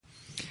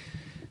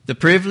The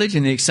privilege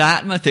and the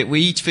excitement that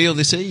we each feel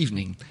this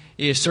evening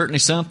is certainly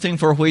something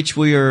for which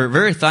we are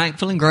very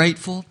thankful and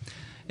grateful,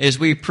 as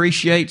we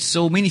appreciate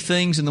so many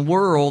things in the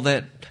world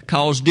that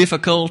cause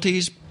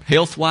difficulties,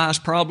 health-wise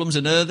problems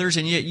and others,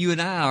 and yet you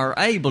and I are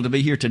able to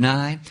be here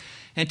tonight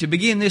and to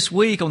begin this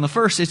week on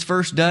its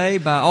first day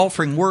by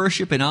offering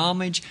worship and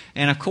homage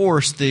and, of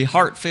course, the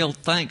heartfelt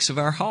thanks of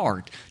our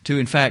heart to,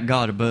 in fact,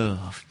 God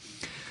above.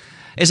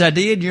 As I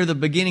did near the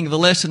beginning of the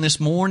lesson this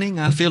morning,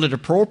 I feel it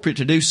appropriate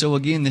to do so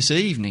again this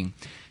evening,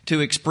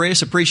 to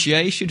express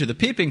appreciation to the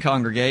Pippin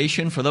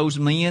congregation for those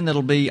men that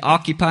will be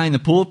occupying the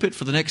pulpit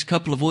for the next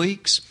couple of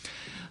weeks,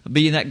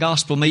 be in that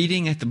gospel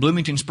meeting at the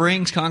Bloomington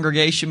Springs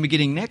congregation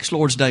beginning next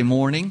Lord's Day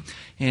morning.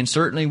 And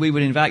certainly we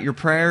would invite your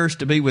prayers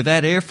to be with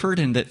that effort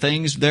and that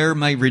things there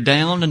may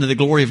redound unto the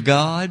glory of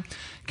God.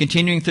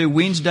 Continuing through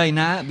Wednesday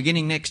night,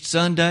 beginning next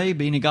Sunday,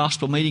 being a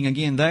gospel meeting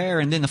again there,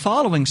 and then the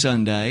following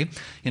Sunday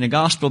in a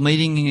gospel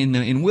meeting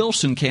in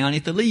Wilson County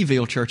at the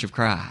Leeville Church of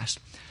Christ.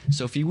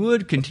 So if you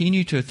would,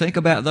 continue to think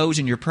about those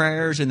in your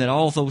prayers and that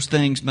all those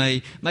things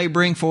may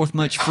bring forth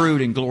much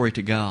fruit and glory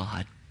to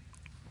God.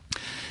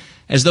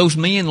 As those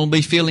men will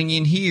be filling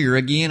in here,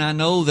 again, I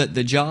know that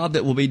the job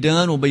that will be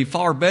done will be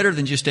far better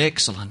than just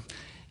excellent.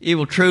 It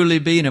will truly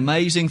be an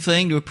amazing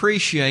thing to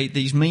appreciate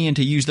these men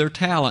to use their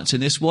talents in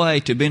this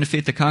way to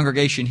benefit the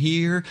congregation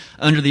here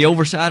under the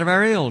oversight of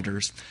our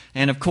elders,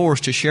 and of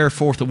course to share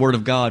forth the Word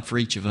of God for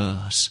each of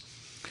us.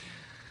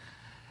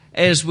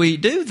 As we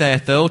do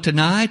that, though,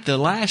 tonight, the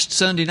last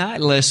Sunday night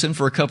lesson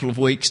for a couple of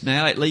weeks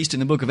now, at least in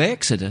the book of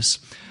Exodus,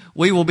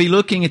 we will be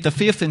looking at the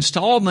fifth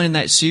installment in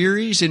that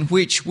series, in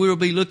which we'll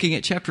be looking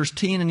at chapters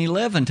 10 and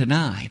 11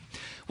 tonight.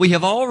 We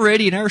have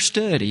already in our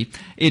study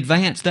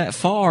advanced that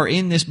far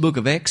in this book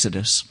of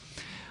Exodus.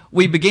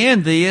 We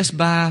began this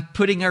by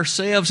putting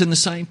ourselves in the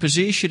same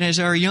position as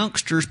our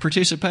youngsters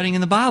participating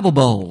in the Bible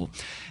Bowl.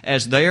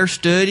 As they are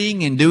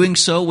studying and doing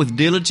so with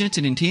diligence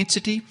and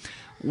intensity,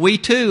 we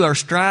too are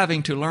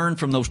striving to learn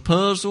from those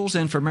puzzles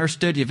and from our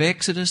study of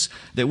Exodus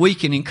that we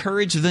can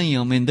encourage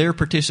them in their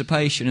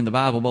participation in the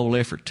Bible Bowl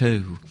effort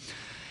too.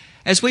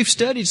 As we've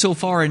studied so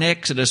far in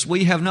Exodus,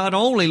 we have not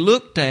only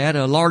looked at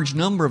a large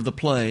number of the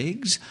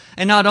plagues,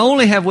 and not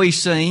only have we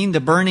seen the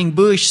burning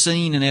bush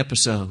scene and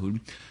episode,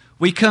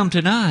 we come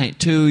tonight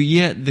to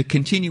yet the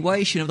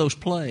continuation of those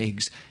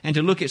plagues and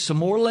to look at some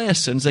more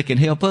lessons that can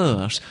help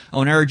us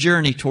on our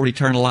journey toward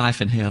eternal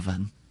life in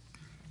heaven.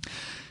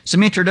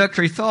 Some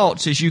introductory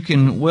thoughts, as you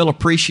can well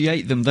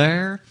appreciate them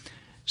there.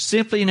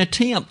 Simply an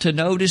attempt to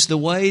notice the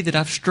way that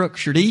I've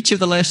structured each of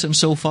the lessons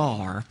so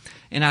far,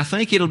 and I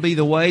think it'll be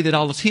the way that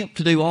I'll attempt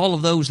to do all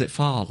of those that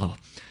follow.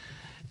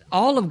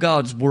 All of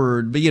God's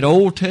Word, be it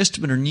Old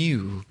Testament or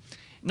New,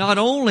 not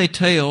only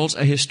tells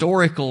a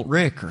historical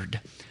record,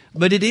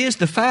 but it is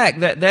the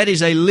fact that that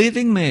is a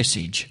living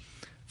message.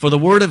 For the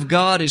Word of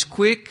God is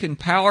quick and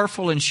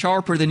powerful and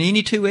sharper than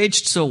any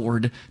two-edged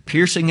sword,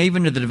 piercing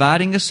even to the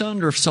dividing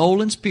asunder of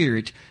soul and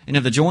spirit and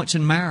of the joints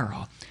and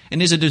marrow,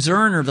 and is a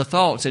discerner of the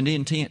thoughts and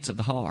intents of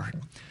the heart.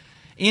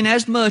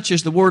 Inasmuch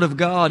as the Word of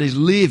God is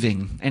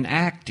living and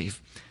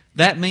active,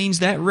 that means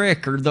that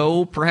record,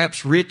 though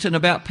perhaps written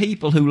about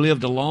people who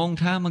lived a long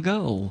time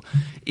ago,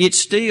 it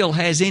still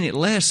has in it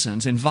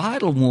lessons and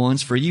vital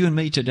ones for you and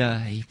me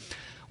today.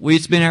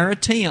 It's been our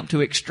attempt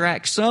to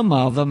extract some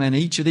of them in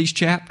each of these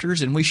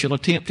chapters, and we shall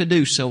attempt to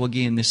do so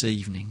again this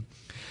evening.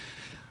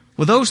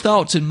 With those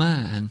thoughts in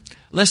mind,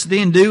 let's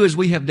then do as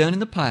we have done in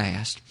the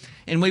past,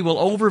 and we will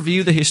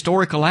overview the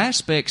historical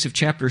aspects of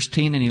chapters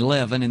 10 and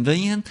 11, and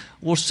then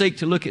we'll seek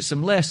to look at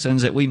some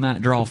lessons that we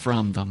might draw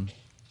from them.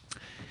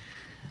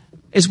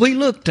 As we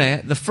looked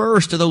at the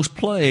first of those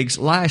plagues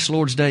last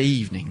Lord's Day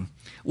evening,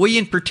 we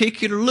in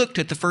particular looked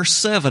at the first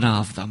 7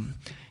 of them.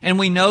 And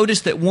we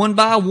noticed that one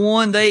by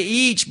one, they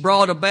each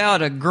brought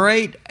about a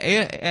great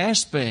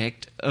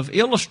aspect of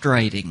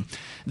illustrating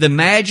the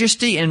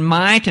majesty and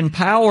might and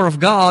power of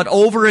God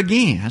over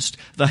against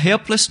the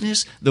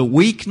helplessness, the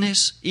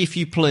weakness, if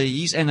you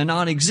please, and the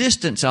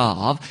non-existence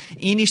of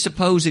any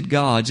supposed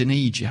gods in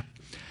Egypt.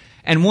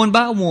 And one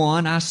by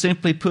one, I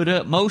simply put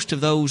up most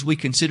of those we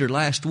considered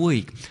last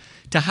week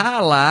to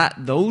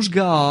highlight those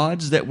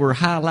gods that were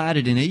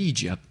highlighted in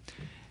Egypt.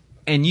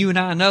 And you and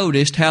I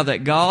noticed how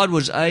that God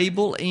was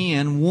able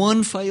in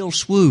one fell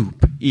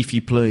swoop, if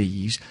you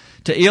please,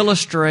 to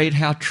illustrate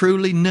how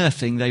truly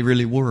nothing they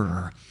really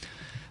were.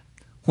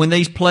 When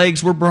these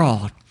plagues were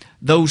brought,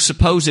 those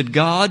supposed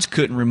gods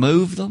couldn't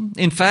remove them.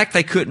 In fact,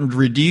 they couldn't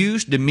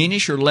reduce,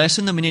 diminish, or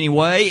lessen them in any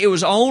way. It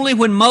was only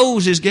when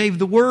Moses gave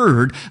the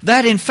word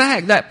that, in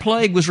fact, that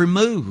plague was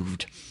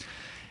removed.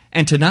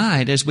 And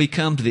tonight, as we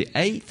come to the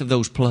 8th of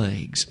those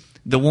plagues,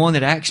 the one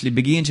that actually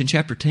begins in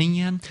chapter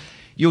 10,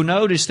 you'll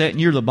notice that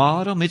near the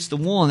bottom, it's the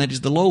one that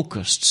is the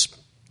locusts.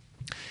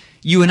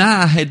 You and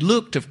I had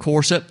looked, of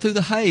course, up through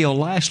the hail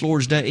last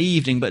Lord's Day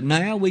evening, but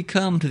now we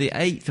come to the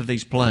 8th of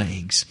these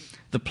plagues,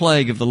 the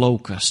plague of the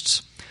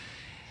locusts.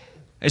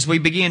 As we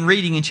begin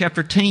reading in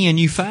chapter 10,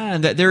 you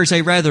find that there is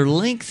a rather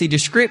lengthy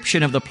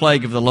description of the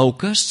plague of the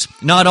locusts,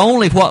 not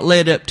only what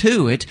led up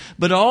to it,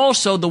 but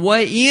also the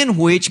way in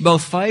which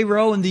both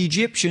Pharaoh and the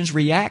Egyptians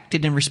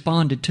reacted and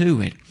responded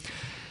to it.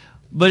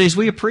 But as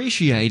we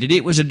appreciated,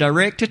 it was a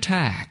direct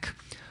attack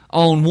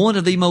on one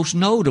of the most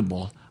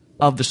notable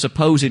of the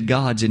supposed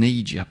gods in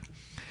Egypt.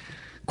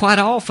 Quite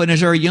often,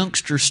 as our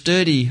youngsters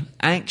study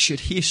ancient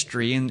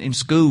history in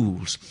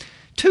schools,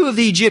 two of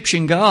the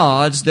Egyptian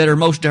gods that are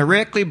most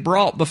directly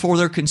brought before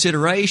their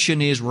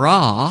consideration is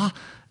Ra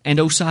and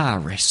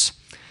Osiris.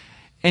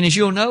 And as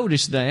you'll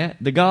notice that,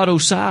 the god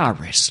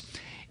Osiris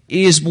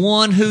is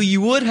one who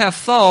you would have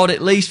thought,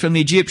 at least from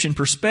the Egyptian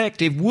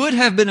perspective, would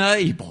have been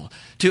able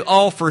to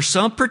offer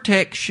some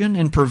protection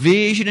and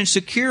provision and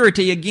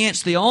security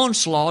against the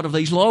onslaught of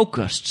these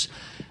locusts.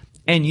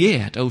 And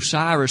yet,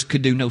 Osiris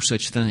could do no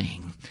such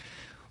thing.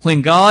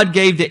 When God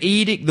gave the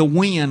edict, the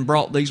wind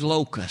brought these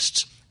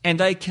locusts. And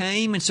they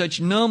came in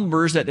such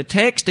numbers that the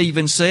text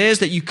even says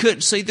that you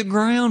couldn't see the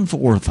ground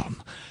for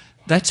them.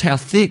 That's how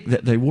thick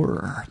that they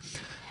were.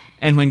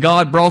 And when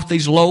God brought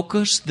these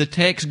locusts, the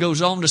text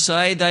goes on to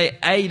say they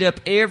ate up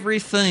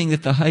everything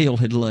that the hail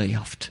had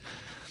left.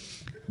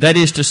 That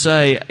is to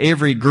say,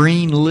 every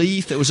green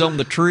leaf that was on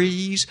the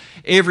trees,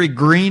 every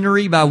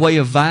greenery by way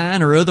of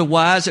vine or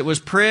otherwise that was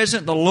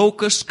present, the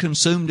locusts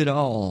consumed it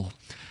all.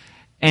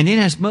 And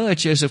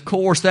inasmuch as, of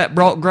course, that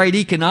brought great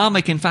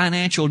economic and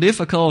financial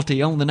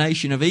difficulty on the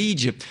nation of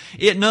Egypt,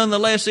 it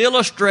nonetheless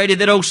illustrated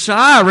that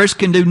Osiris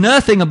can do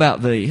nothing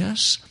about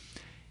this.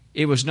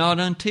 It was not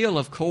until,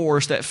 of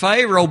course, that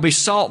Pharaoh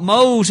besought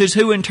Moses,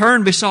 who in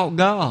turn besought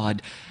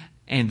God.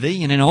 And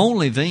then, and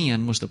only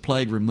then, was the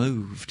plague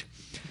removed.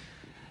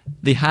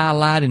 The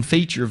highlight and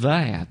feature of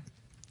that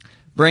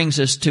brings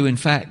us to, in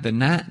fact, the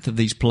ninth of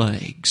these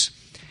plagues.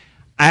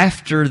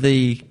 After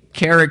the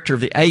character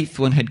of the eighth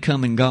one had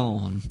come and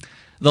gone,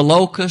 the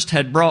locust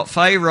had brought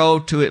Pharaoh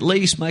to at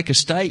least make a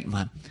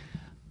statement.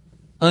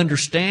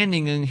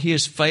 Understanding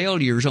his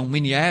failures on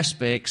many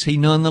aspects, he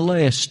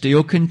nonetheless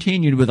still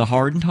continued with a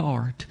hardened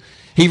heart.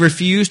 He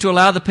refused to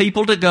allow the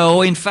people to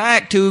go, in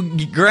fact,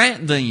 to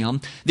grant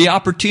them the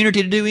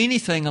opportunity to do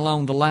anything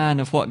along the line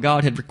of what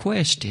God had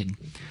requested.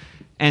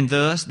 And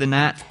thus the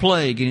ninth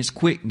plague in its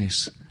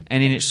quickness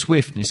and in its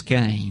swiftness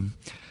came.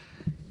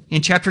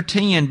 In chapter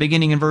 10,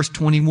 beginning in verse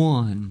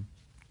 21,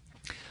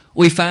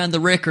 we find the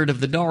record of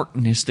the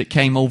darkness that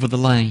came over the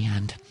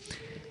land.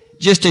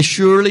 Just as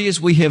surely as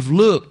we have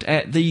looked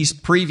at these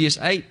previous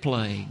 8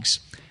 plagues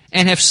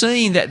and have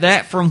seen that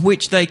that from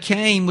which they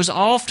came was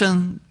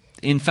often,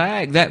 in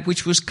fact, that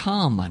which was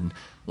common,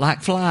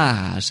 like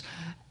flies,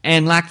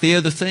 and like the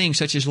other things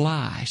such as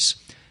lice.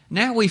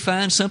 Now we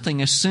find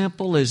something as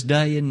simple as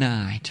day and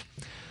night.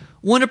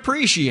 One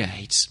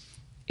appreciates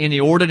in the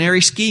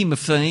ordinary scheme of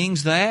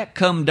things that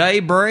come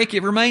daybreak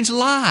it remains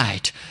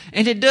light.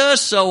 And it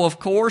does so, of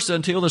course,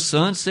 until the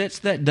sun sets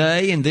that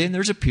day, and then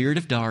there's a period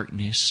of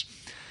darkness.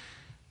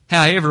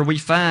 However, we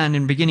find,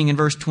 in beginning in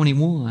verse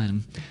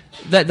 21,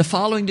 that the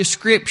following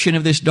description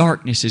of this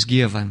darkness is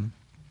given.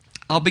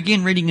 I'll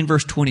begin reading in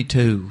verse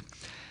 22.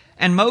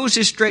 And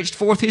Moses stretched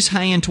forth his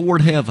hand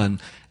toward heaven,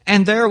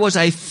 and there was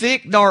a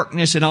thick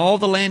darkness in all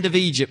the land of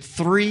Egypt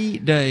 3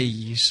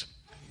 days.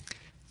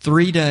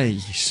 3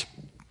 days.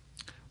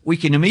 We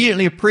can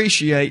immediately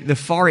appreciate the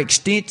far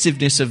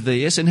extensiveness of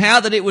this and how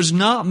that it was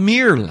not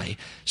merely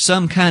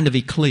some kind of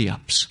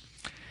eclipse.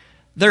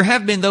 There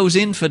have been those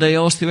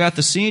infidels throughout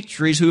the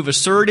centuries who have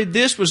asserted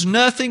this was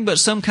nothing but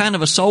some kind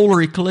of a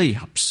solar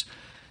eclipse.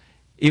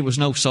 It was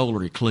no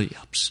solar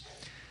eclipse.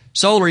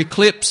 Solar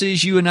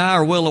eclipses, you and I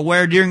are well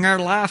aware, during our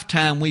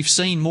lifetime we've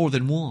seen more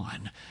than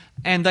one.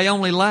 And they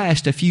only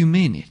last a few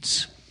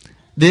minutes.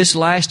 This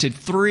lasted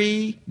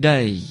 3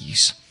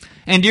 days.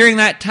 And during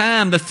that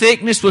time, the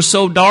thickness was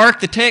so dark,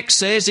 the text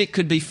says it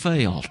could be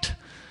felt.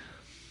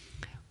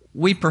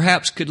 We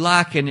perhaps could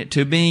liken it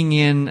to being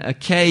in a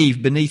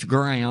cave beneath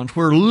ground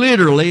where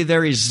literally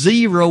there is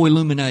zero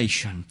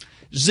illumination,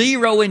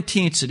 zero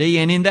intensity,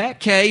 and in that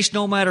case,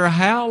 no matter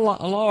how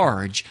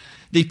large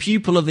the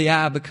pupil of the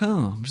eye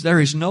becomes,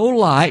 there is no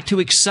light to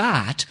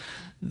excite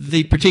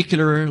the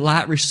particular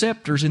light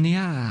receptors in the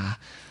eye.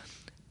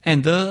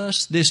 And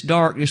thus, this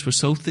darkness was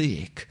so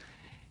thick,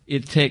 the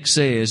text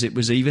says it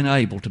was even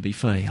able to be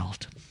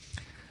felt.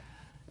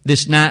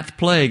 This 9th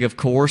plague, of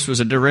course, was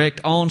a direct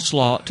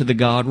onslaught to the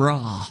god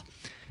Ra.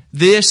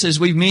 This,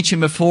 as we've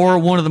mentioned before,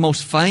 one of the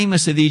most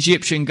famous of the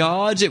Egyptian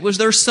gods. It was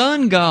their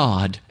sun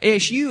god,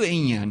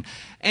 S-U-N.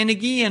 And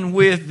again,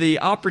 with the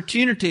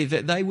opportunity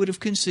that they would have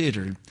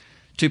considered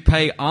to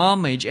pay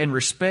homage and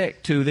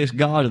respect to this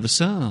god of the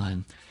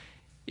sun,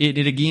 it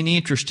is again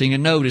interesting to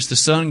notice the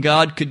sun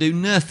god could do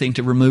nothing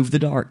to remove the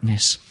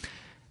darkness.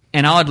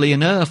 And oddly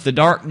enough, the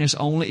darkness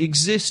only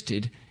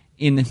existed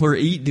in where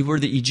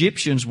the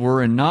Egyptians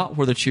were and not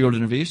where the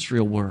children of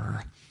Israel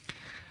were.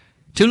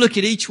 To look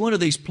at each one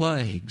of these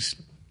plagues,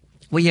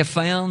 we have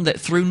found that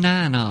through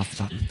 9 of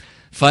them,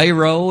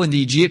 Pharaoh and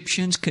the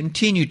Egyptians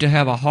continued to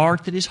have a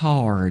heart that is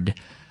hard,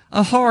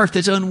 A heart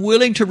that's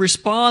unwilling to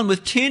respond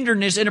with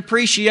tenderness and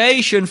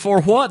appreciation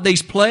for what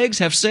these plagues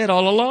have said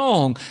all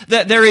along.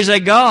 That there is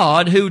a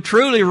God who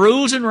truly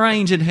rules and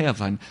reigns in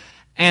heaven,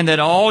 and that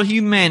all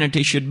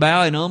humanity should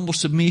bow in humble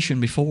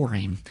submission before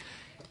Him.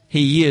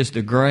 He is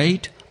the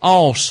great,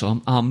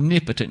 awesome,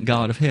 omnipotent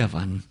God of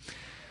heaven.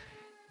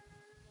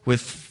 With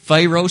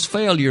Pharaoh's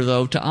failure,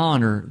 though, to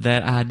honor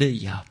that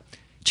idea,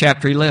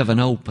 chapter 11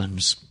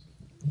 opens.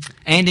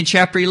 And in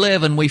chapter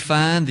 11 we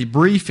find the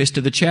briefest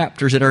of the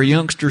chapters that our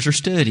youngsters are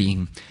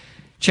studying.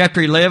 Chapter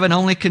 11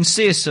 only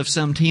consists of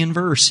some 10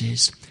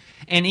 verses,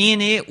 and in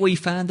it we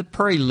find the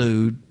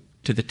prelude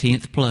to the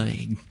 10th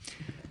plague.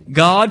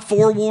 God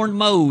forewarned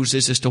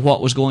Moses as to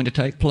what was going to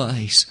take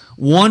place.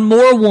 One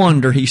more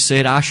wonder, He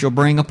said, I shall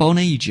bring upon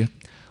Egypt.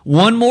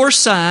 One more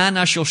sign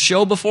I shall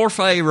show before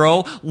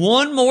Pharaoh.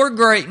 One more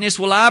greatness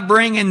will I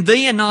bring, and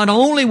then not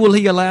only will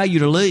He allow you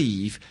to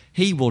leave,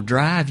 He will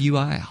drive you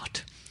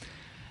out.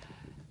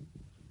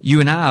 You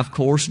and I, of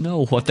course,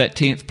 know what that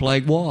 10th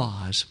plague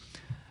was.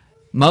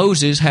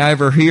 Moses,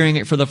 however, hearing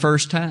it for the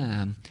first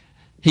time,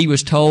 he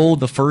was told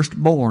the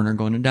firstborn are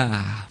going to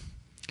die.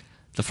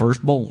 The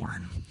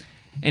firstborn.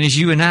 And as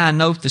you and I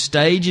note, the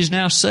stage is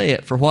now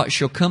set for what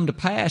shall come to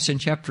pass in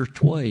chapter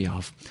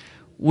 12.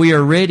 We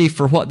are ready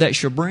for what that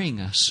shall bring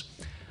us.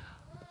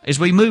 As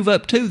we move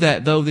up to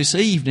that, though, this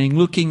evening,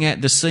 looking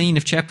at the scene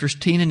of chapters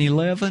 10 and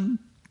 11,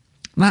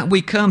 might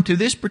we come to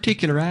this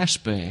particular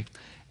aspect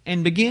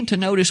and begin to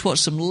notice what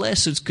some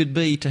lessons could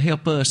be to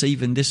help us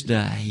even this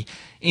day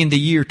in the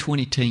year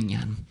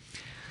 2010.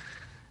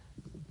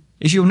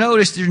 As you'll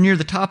notice, they're near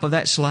the top of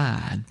that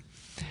slide.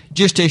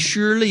 Just as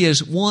surely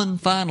as one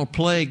final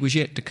plague was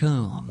yet to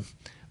come,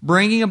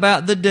 bringing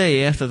about the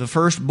death of the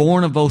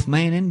firstborn of both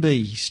man and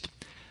beast,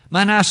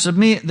 might I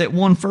submit that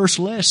one first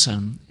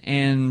lesson,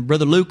 and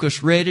Brother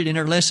Lucas read it in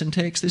our lesson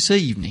text this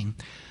evening,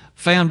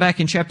 found back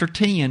in chapter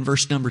 10,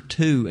 verse number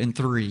 2 and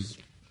 3.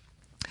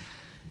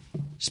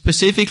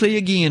 Specifically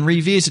again,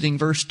 revisiting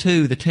verse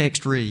 2, the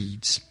text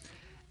reads,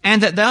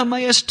 And that thou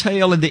mayest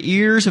tell in the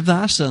ears of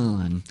thy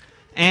son,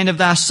 and of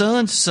thy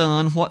son's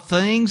son, what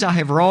things I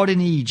have wrought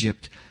in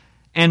Egypt,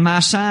 and my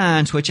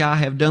signs which I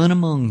have done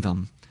among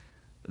them,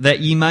 that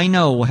ye may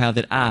know how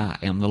that I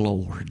am the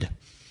Lord.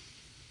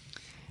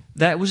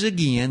 That was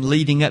again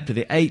leading up to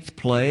the 8th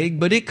plague,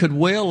 but it could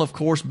well, of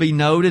course, be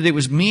noted it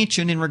was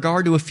mentioned in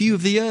regard to a few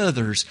of the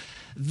others.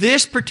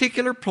 This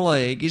particular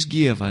plague is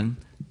given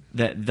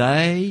that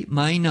they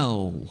may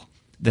know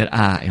that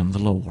I am the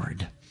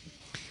Lord.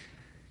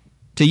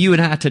 To you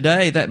and I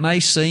today, that may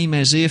seem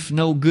as if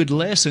no good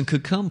lesson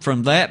could come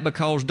from that,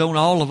 because don't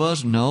all of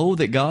us know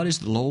that God is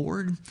the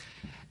Lord?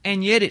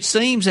 And yet it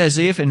seems as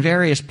if in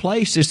various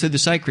places through the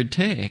sacred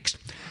text,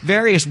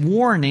 various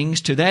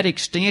warnings to that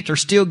extent are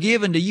still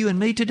given to you and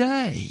me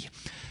today.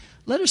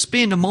 Let us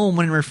spend a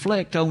moment and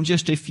reflect on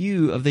just a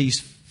few of these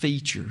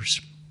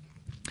features.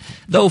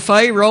 Though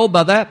Pharaoh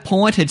by that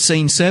point had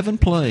seen 7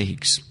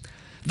 plagues,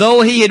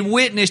 though he had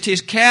witnessed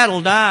his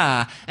cattle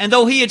die, and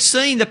though he had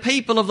seen the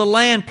people of the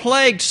land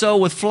plagued so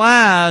with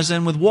flies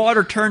and with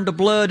water turned to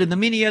blood and the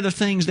many other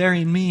things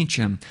therein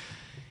mentioned,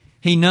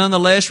 he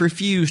nonetheless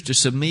refused to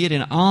submit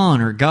and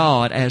honor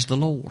God as the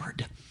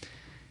Lord.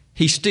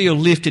 He still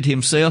lifted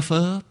himself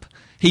up.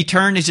 He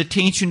turned his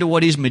attention to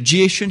what his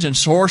magicians and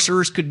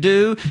sorcerers could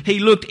do. He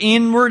looked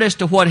inward as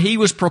to what he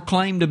was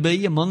proclaimed to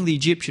be among the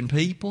Egyptian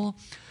people.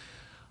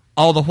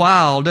 All the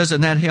while,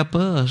 doesn't that help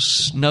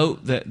us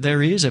note that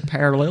there is a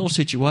parallel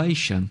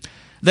situation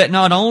that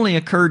not only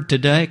occurs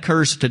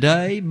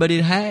today, but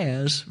it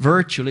has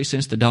virtually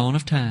since the dawn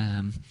of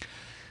time.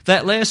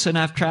 That lesson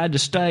I've tried to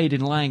state in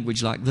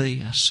language like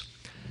this.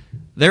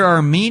 There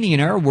are many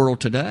in our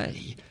world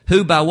today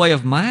who by way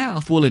of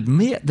mouth will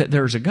admit that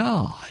there's a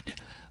God.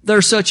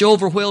 There's such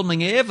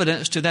overwhelming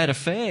evidence to that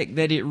effect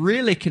that it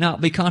really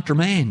cannot be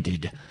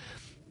countermanded.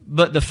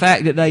 But the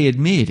fact that they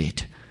admit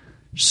it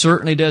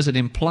certainly doesn't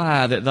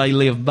imply that they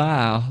live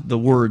by the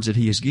words that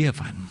He has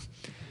given.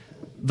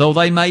 Though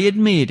they may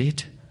admit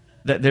it,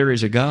 that there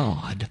is a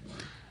God,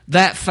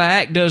 that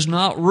fact does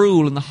not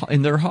rule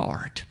in their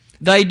heart.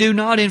 They do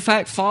not, in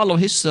fact, follow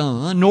His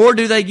Son, nor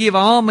do they give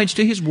homage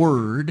to His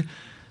Word.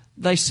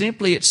 They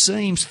simply, it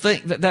seems,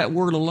 think that that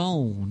word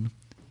alone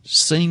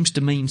seems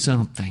to mean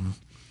something.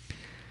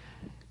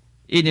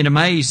 Isn't it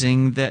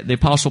amazing that the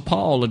Apostle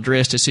Paul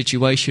addressed a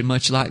situation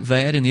much like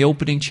that in the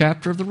opening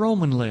chapter of the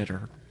Roman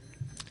letter?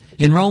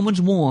 In Romans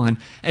 1,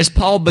 as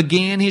Paul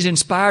began his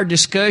inspired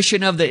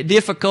discussion of the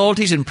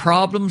difficulties and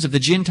problems of the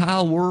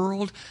Gentile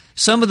world,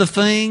 some of the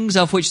things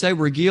of which they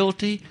were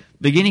guilty,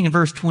 beginning in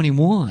verse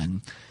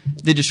 21,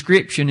 the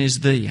description is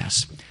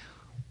this: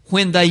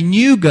 when they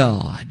knew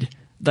God,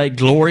 they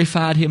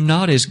glorified Him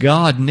not as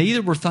God,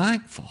 neither were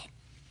thankful.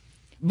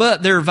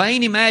 But their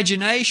vain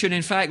imagination,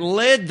 in fact,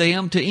 led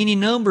them to any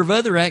number of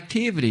other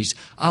activities,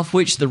 of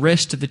which the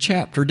rest of the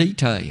chapter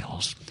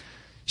details.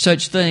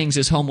 Such things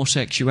as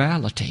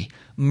homosexuality,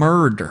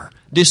 murder,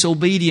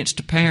 disobedience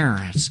to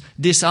parents,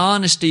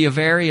 dishonesty of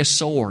various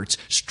sorts,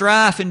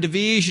 strife and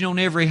division on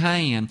every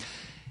hand.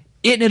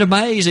 Isn't it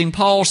amazing?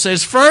 Paul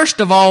says, first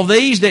of all,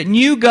 these that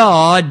knew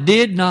God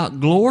did not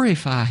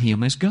glorify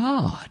Him as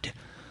God.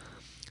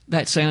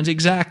 That sounds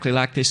exactly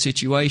like this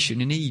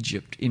situation in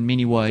Egypt in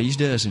many ways,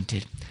 doesn't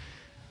it?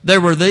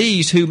 There were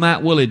these who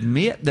might well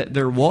admit that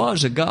there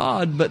was a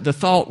God, but the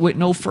thought went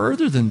no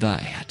further than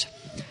that.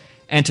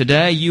 And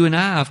today, you and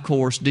I, of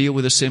course, deal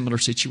with a similar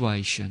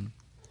situation.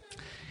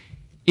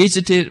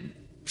 Isn't it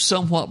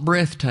somewhat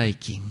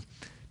breathtaking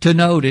to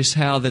notice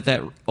how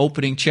that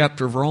opening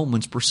chapter of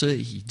Romans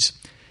proceeds?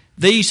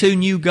 These who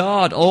knew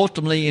God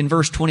ultimately in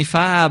verse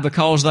 25,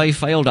 because they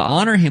failed to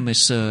honor Him as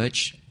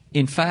such,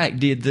 in fact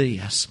did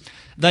this.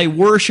 They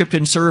worshiped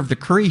and served the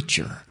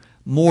creature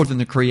more than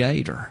the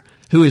Creator,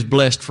 who is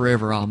blessed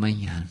forever.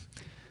 Amen.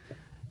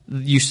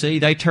 You see,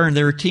 they turned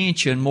their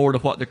attention more to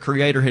what the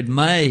Creator had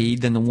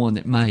made than the one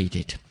that made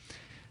it.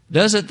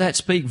 Doesn't that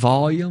speak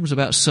volumes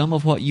about some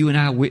of what you and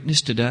I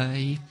witness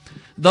today?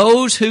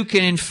 Those who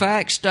can in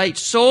fact state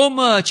so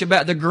much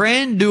about the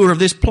grandeur of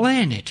this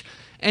planet,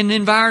 and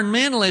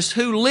environmentalists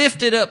who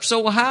lift it up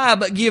so high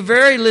but give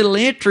very little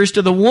interest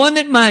to the one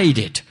that made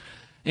it,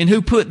 and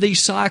who put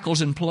these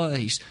cycles in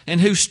place,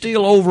 and who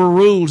still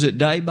overrules it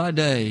day by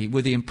day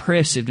with the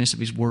impressiveness of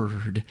His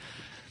Word.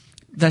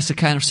 That's the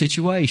kind of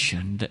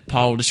situation that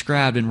Paul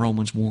described in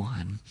Romans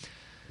 1.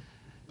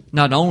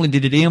 Not only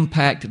did it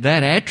impact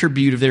that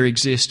attribute of their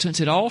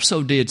existence, it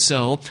also did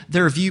so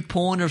their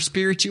viewpoint of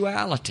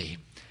spirituality.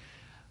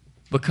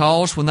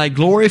 Because when they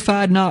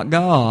glorified not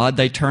God,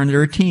 they turned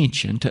their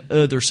attention to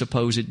other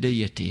supposed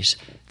deities.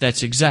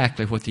 That's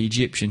exactly what the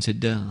Egyptians had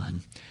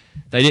done.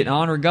 They didn't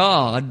honor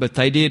God, but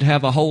they did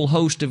have a whole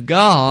host of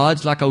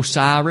gods like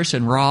Osiris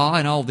and Ra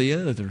and all the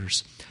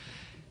others.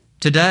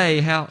 Today,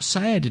 how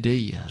sad it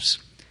is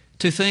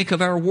to think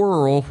of our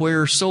world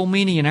where so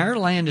many in our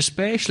land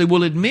especially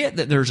will admit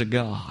that there's a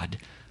God,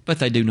 but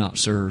they do not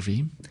serve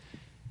Him.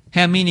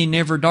 How many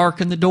never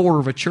darken the door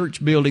of a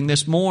church building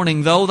this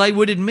morning, though they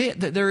would admit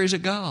that there is a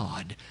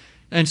God?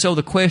 And so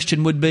the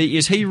question would be,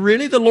 is He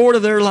really the Lord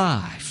of their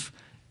life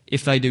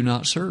if they do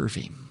not serve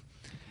Him?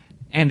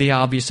 And the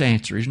obvious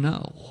answer is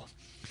no.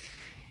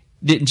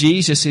 Didn't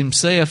Jesus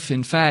Himself,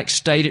 in fact,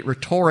 state it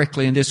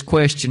rhetorically in this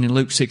question in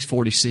Luke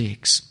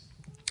 6:46?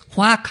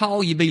 Why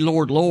call ye me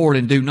Lord, Lord,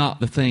 and do not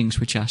the things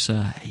which I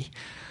say?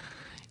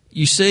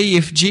 You see,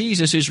 if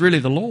Jesus is really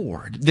the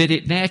Lord, then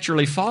it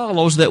naturally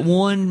follows that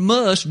one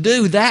must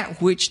do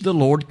that which the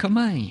Lord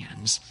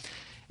commands.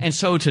 And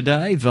so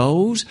today,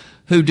 those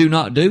who do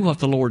not do what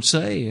the Lord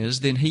says,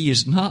 then He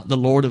is not the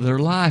Lord of their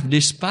life,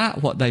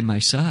 despite what they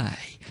may say,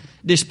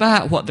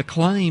 despite what the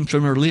claims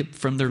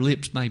from their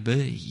lips may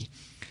be.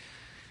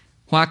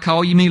 Why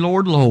call ye me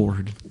Lord,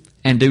 Lord,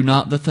 and do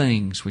not the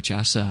things which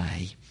I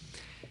say?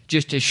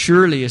 Just as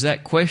surely as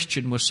that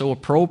question was so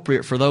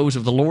appropriate for those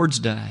of the Lord's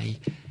day,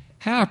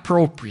 how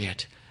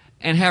appropriate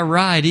and how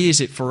right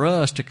is it for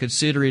us to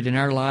consider it in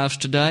our lives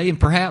today, and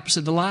perhaps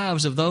in the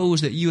lives of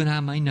those that you and I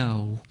may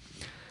know.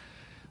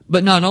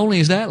 But not only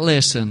is that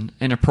lesson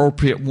an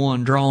appropriate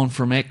one drawn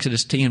from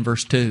Exodus 10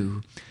 verse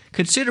 2,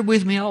 consider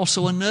with me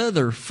also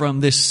another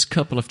from this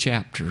couple of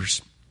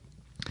chapters.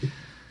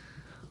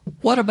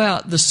 What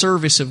about the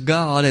service of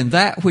God and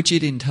that which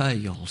it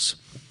entails?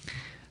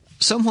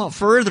 Somewhat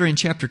further in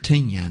chapter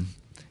 10,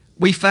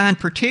 we find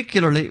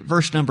particularly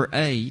verse number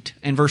 8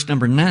 and verse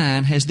number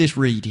 9 has this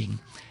reading.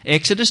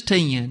 Exodus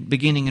 10,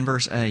 beginning in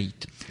verse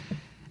 8.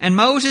 And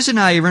Moses and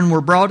Aaron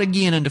were brought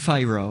again unto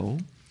Pharaoh,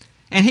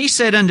 and he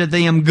said unto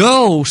them,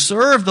 Go,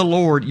 serve the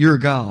Lord your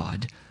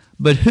God.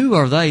 But who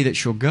are they that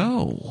shall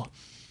go?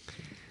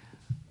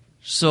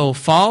 So,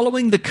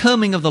 following the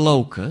coming of the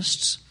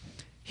locusts,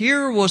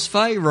 here was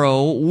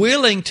Pharaoh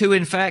willing to,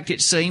 in fact,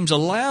 it seems,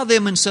 allow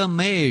them in some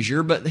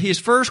measure, but his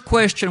first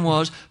question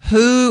was,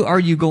 who are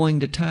you going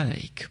to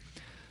take?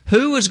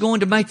 Who is going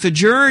to make the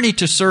journey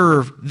to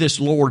serve this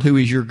Lord who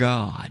is your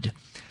God?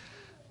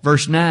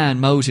 Verse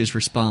 9, Moses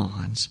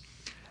responds.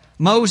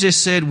 Moses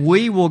said,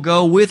 We will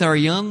go with our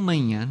young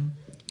men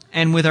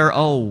and with our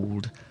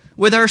old,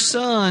 with our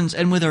sons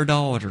and with our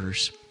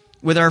daughters,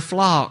 with our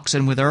flocks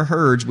and with our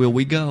herds will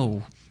we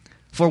go,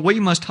 for we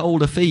must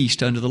hold a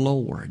feast unto the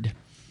Lord.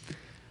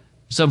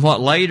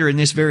 Somewhat later in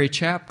this very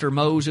chapter,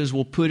 Moses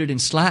will put it in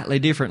slightly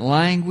different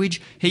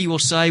language. He will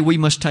say, we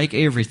must take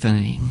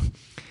everything.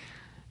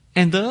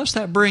 And thus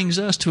that brings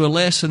us to a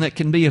lesson that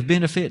can be of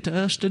benefit to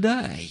us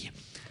today.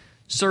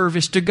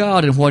 Service to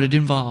God and what it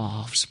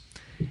involves.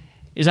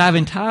 As I've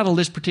entitled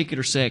this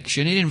particular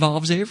section, it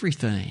involves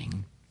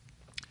everything.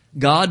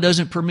 God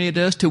doesn't permit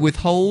us to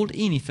withhold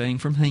anything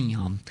from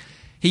Him.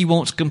 He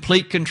wants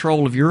complete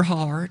control of your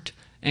heart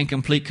and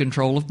complete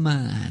control of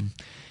mine.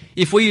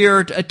 If we are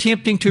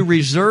attempting to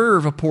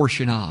reserve a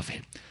portion of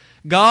it,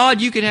 God,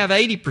 you can have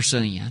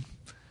 80%,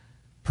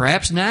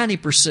 perhaps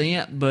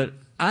 90%, but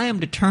I am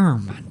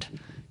determined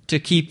to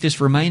keep this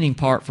remaining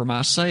part for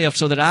myself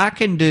so that I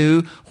can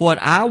do what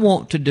I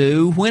want to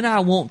do when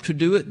I want to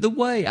do it the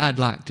way I'd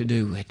like to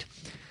do it.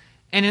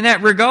 And in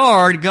that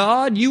regard,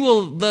 God, you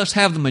will thus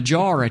have the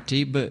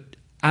majority, but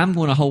I'm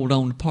going to hold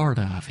on to part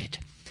of it.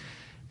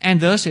 And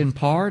thus, in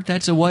part,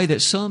 that's a way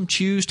that some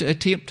choose to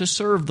attempt to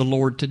serve the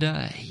Lord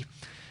today.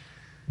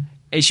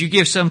 As you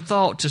give some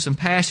thought to some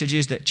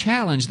passages that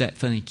challenge that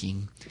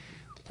thinking,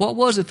 what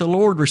was it the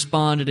Lord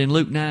responded in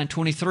Luke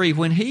 9:23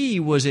 when He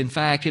was, in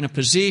fact, in a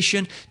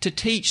position to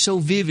teach so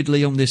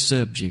vividly on this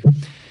subject?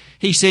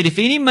 He said, "If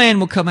any man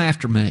will come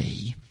after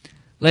me,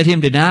 let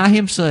him deny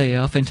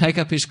himself and take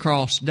up his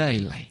cross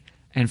daily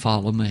and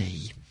follow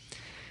me."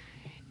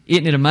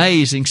 Isn't it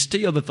amazing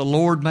still that the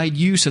Lord made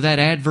use of that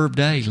adverb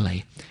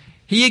daily?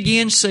 He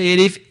again said,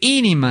 "If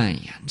any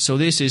man," so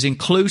this is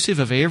inclusive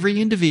of every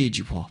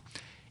individual,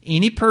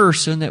 any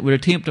person that would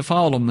attempt to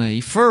follow me,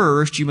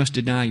 first you must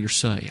deny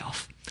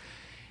yourself.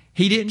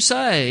 He didn't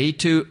say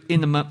to,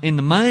 in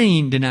the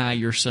main, deny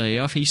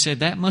yourself. He said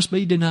that must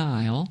be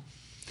denial.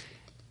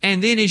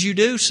 And then as you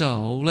do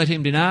so, let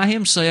him deny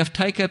himself,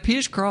 take up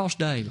his cross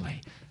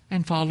daily,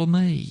 and follow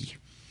me.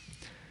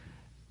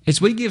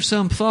 As we give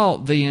some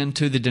thought then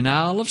to the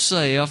denial of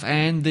self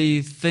and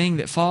the thing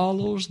that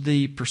follows,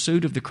 the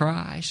pursuit of the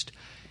Christ,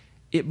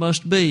 it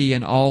must be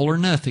an all or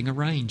nothing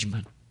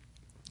arrangement.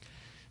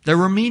 There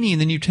were many in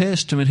the New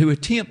Testament who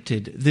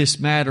attempted this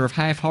matter of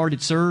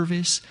half-hearted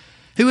service,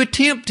 who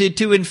attempted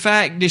to, in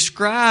fact,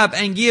 describe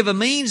and give a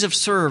means of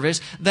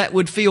service that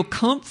would feel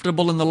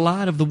comfortable in the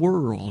light of the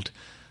world.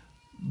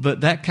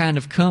 But that kind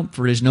of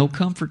comfort is no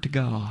comfort to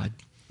God.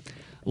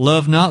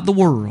 Love not the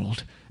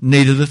world,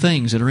 neither the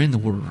things that are in the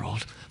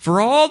world. For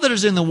all that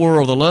is in the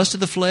world, the lust of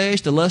the flesh,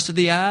 the lust of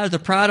the eyes, the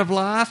pride of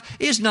life,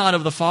 is not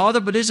of the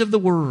Father, but is of the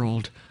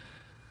world.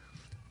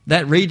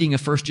 That reading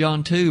of 1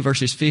 John 2,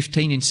 verses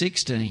 15 and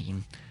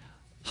 16,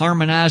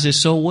 harmonizes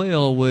so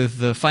well with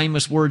the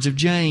famous words of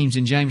James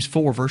in James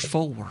 4, verse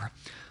 4,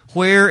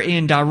 where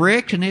in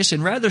directness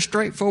and rather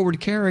straightforward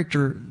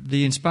character,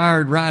 the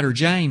inspired writer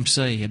James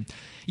said,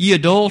 "Ye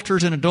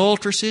adulterers and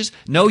adulteresses,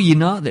 know ye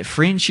not that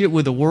friendship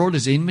with the world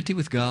is enmity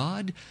with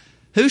God?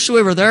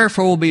 Whosoever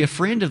therefore will be a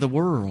friend of the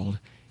world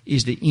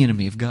is the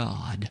enemy of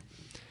God."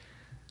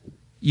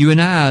 You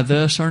and I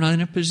thus are not in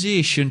a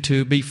position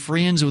to be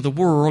friends with the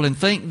world and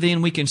think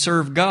then we can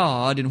serve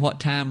God in what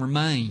time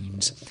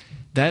remains.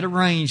 That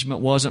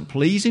arrangement wasn't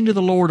pleasing to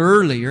the Lord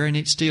earlier, and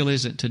it still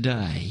isn't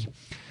today.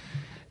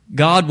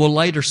 God will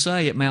later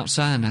say at Mount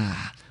Sinai,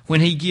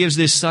 when He gives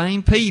this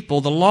same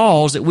people the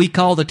laws that we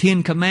call the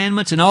Ten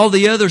Commandments and all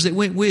the others that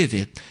went with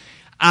it,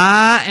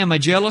 "I am a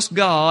jealous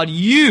God.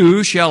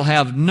 You shall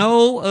have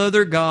no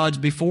other gods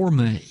before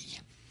me."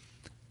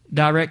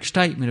 Direct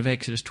statement of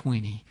Exodus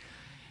 20.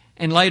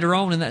 And later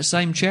on in that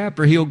same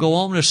chapter, He'll go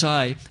on to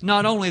say,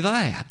 not only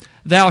that,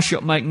 "Thou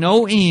shalt make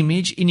no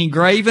image, any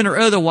graven or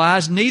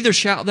otherwise, neither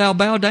shalt thou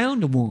bow down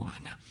to one."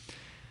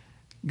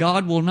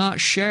 God will not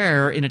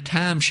share in a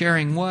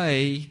time-sharing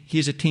way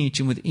His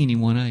attention with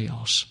anyone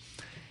else.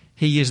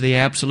 He is the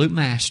absolute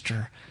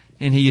master,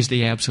 and He is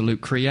the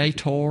absolute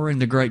creator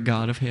and the great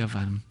God of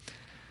heaven.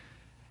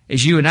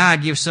 As you and I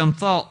give some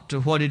thought to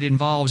what it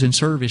involves in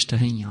service to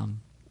Him,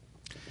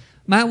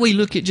 might we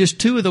look at just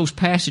two of those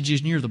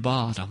passages near the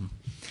bottom,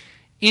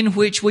 in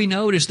which we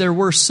notice there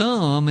were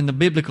some in the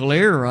biblical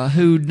era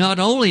who not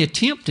only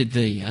attempted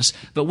this,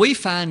 but we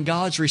find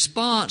God's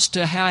response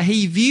to how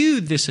He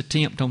viewed this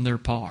attempt on their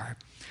part.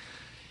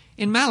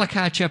 In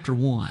Malachi chapter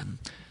 1,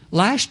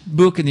 last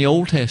book in the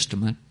Old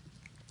Testament,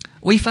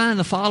 we find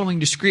the following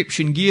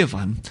description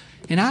given,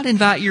 and I'd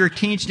invite your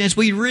attention as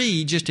we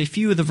read just a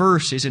few of the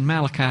verses in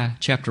Malachi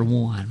chapter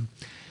 1.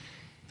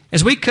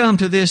 As we come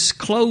to this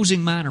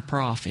closing minor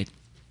prophet,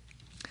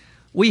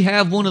 we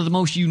have one of the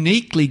most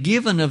uniquely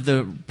given of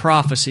the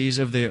prophecies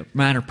of the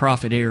minor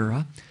prophet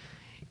era.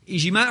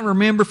 As you might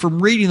remember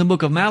from reading the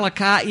book of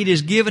Malachi, it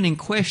is given in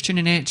question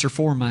and answer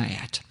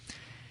format.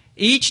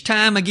 Each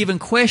time a given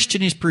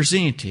question is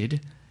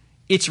presented,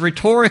 it's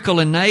rhetorical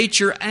in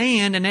nature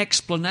and an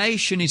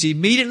explanation is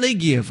immediately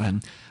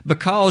given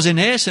because, in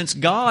essence,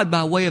 God,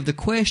 by way of the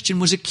question,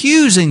 was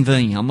accusing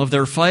them of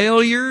their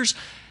failures,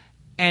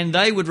 and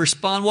they would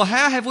respond, "Well,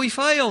 how have we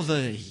failed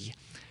Thee?"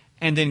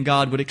 And then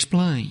God would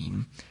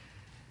explain.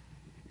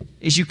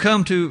 As you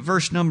come to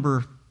verse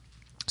number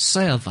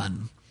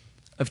 7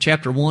 of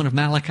chapter 1 of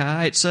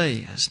Malachi, it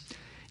says,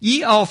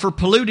 "Ye offer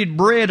polluted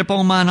bread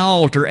upon mine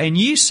altar, and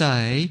ye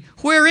say,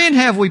 Wherein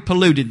have we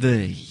polluted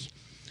Thee?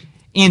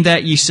 In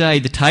that ye say,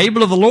 The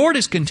table of the Lord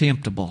is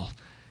contemptible.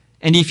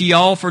 And if ye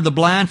offer the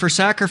blind for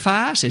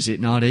sacrifice, is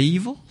it not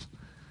evil?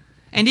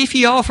 And if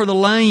ye offer the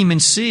lame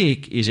and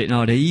sick, is it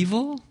not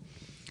evil?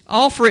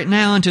 Offer it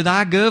now unto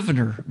thy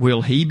governor.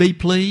 Will he be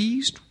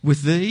pleased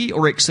with thee,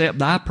 or accept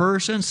thy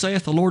person,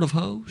 saith the Lord of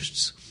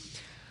hosts?"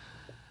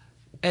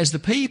 As the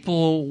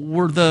people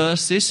were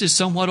thus, this is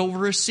somewhat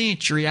over a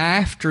century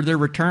after their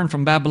return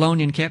from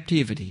Babylonian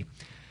captivity.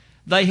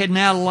 They had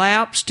now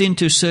lapsed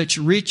into such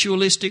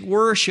ritualistic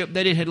worship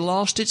that it had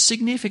lost its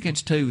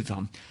significance to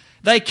them.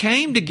 They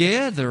came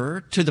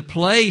together to the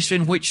place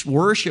in which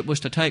worship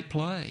was to take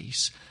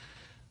place.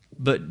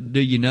 But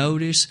do you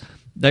notice?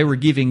 They were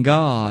giving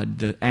God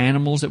the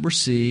animals that were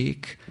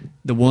sick,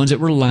 the ones that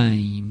were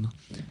lame,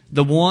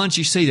 the ones,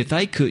 you see, that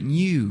they couldn't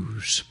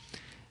use.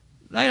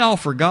 they'd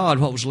offer God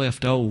what was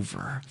left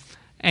over.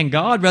 And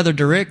God rather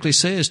directly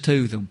says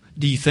to them,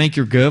 do you think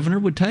your governor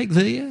would take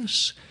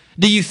this?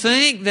 Do you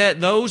think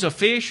that those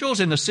officials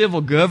in the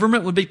civil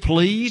government would be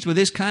pleased with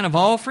this kind of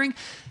offering?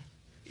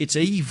 It's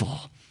evil.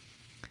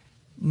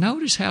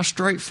 Notice how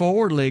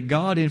straightforwardly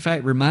God, in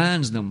fact,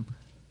 reminds them,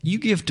 you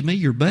give to me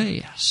your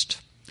best.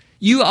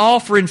 You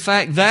offer, in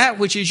fact, that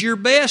which is your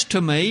best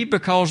to me,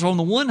 because on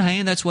the one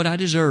hand, that's what I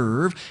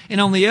deserve,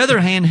 and on the other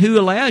hand, who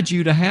allowed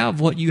you to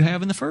have what you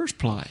have in the first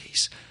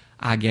place?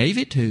 I gave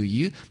it to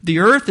you. The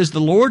earth is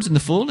the Lord's and the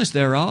fullness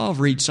thereof.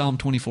 Read Psalm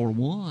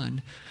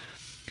 24:1.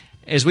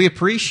 As we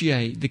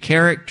appreciate the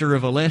character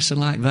of a lesson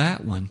like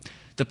that one,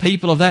 the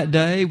people of that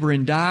day were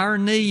in dire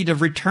need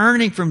of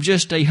returning from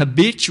just a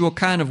habitual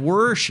kind of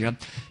worship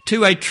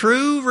to a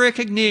true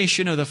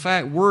recognition of the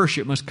fact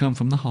worship must come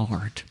from the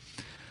heart.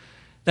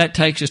 That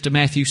takes us to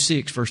Matthew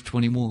 6, verse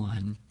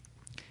 21.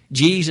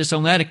 Jesus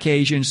on that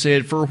occasion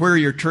said, for where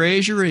your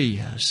treasure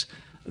is,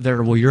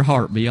 there will your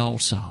heart be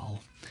also.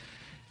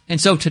 And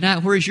so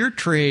tonight, where is your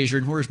treasure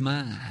and where's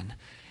mine?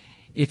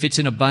 If it's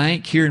in a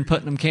bank here in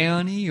Putnam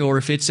County, or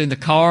if it's in the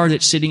car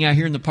that's sitting out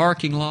here in the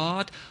parking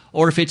lot,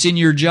 or if it's in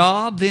your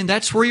job, then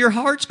that's where your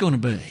heart's going to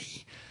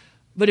be.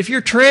 But if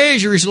your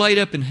treasure is laid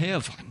up in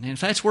heaven, and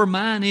if that's where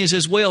mine is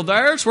as well,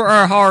 there's where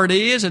our heart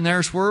is, and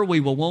there's where we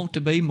will want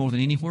to be more than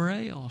anywhere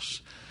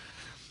else.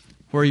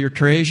 Where your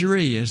treasure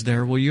is,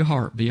 there will your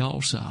heart be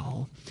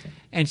also.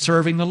 And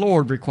serving the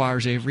Lord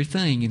requires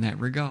everything in that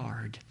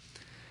regard.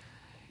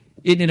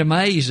 Isn't it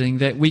amazing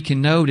that we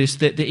can notice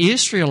that the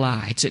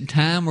Israelites at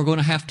time were going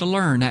to have to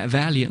learn that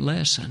valiant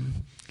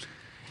lesson?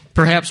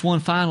 Perhaps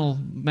one final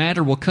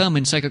matter will come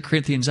in 2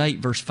 Corinthians 8,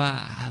 verse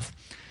 5.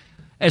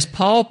 As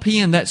Paul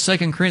penned that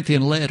 2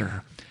 Corinthian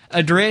letter,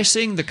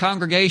 addressing the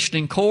congregation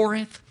in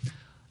Corinth,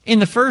 in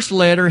the first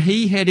letter,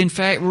 he had in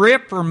fact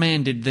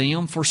reprimanded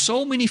them for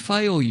so many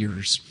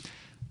failures.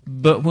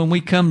 But when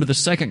we come to the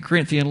 2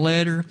 Corinthian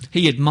letter,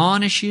 he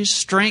admonishes,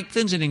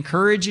 strengthens, and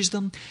encourages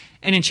them.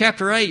 And in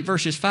chapter 8,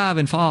 verses 5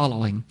 and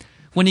following,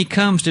 when he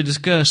comes to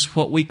discuss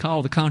what we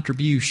call the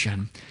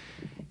contribution,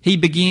 he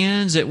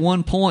begins at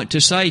one point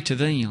to say to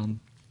them,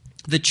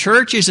 the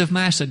churches of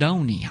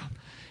Macedonia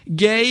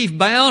gave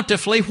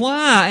bountifully.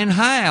 Why and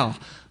how?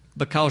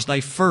 Because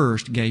they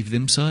first gave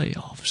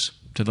themselves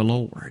to the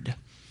Lord.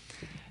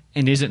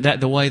 And isn't that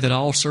the way that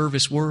all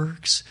service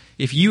works?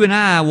 If you and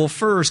I will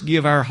first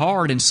give our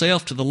heart and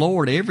self to the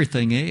Lord,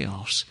 everything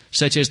else,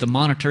 such as the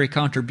monetary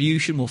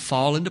contribution, will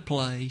fall into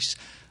place.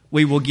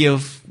 We will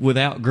give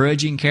without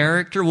grudging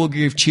character. We'll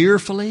give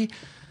cheerfully.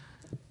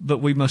 But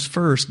we must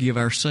first give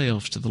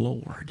ourselves to the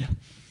Lord.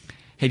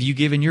 Have you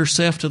given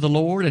yourself to the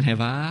Lord, and have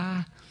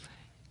I?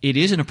 It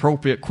is an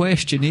appropriate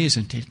question,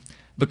 isn't it?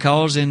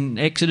 Because in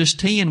Exodus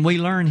 10, we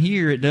learn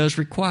here it does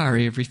require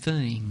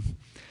everything.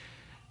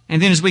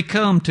 And then as we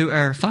come to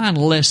our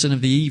final lesson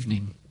of the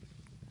evening,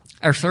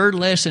 our third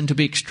lesson to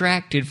be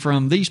extracted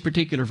from these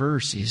particular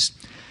verses,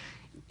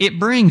 it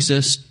brings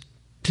us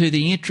to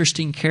the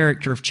interesting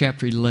character of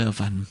chapter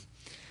 11.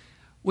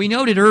 We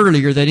noted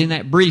earlier that in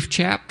that brief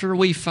chapter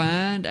we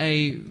find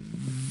a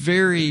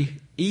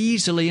very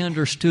easily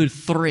understood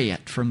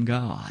threat from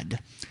God.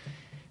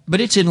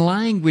 But it's in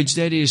language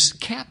that is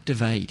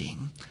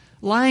captivating,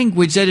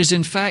 language that is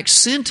in fact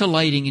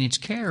scintillating in its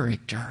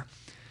character.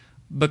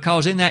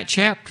 Because in that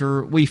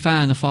chapter we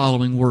find the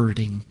following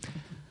wording.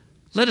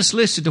 Let us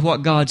listen to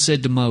what God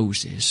said to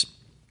Moses.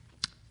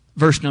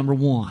 Verse number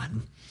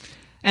 1.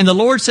 And the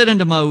Lord said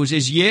unto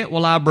Moses, yet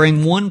will I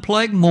bring one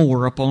plague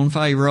more upon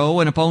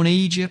Pharaoh and upon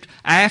Egypt.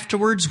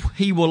 Afterwards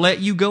he will let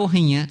you go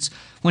hence.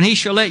 When he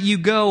shall let you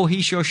go,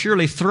 he shall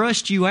surely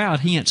thrust you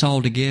out hence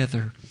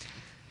altogether.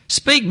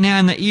 Speak now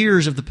in the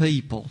ears of the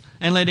people,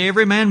 and let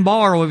every man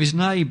borrow of his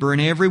neighbor,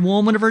 and every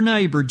woman of her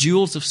neighbor,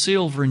 jewels of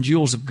silver and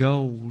jewels of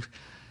gold.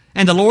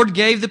 And the Lord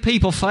gave the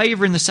people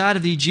favor in the sight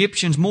of the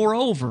Egyptians.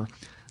 Moreover,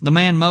 the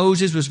man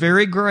Moses was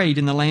very great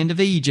in the land of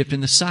Egypt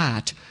in the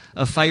sight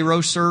of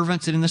Pharaoh's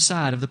servants and in the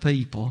sight of the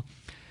people.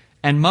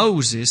 And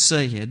Moses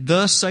said,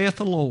 thus saith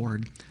the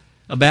Lord,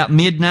 about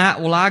midnight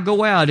will I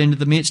go out into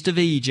the midst of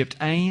Egypt,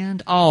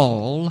 and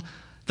all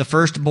the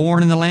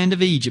firstborn in the land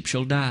of Egypt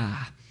shall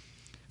die.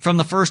 From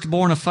the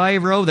firstborn of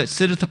Pharaoh that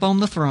sitteth upon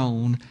the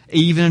throne,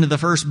 even unto the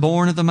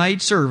firstborn of the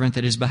maidservant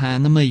that is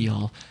behind the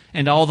mill,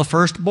 and all the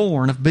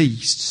firstborn of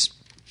beasts.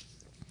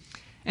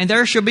 And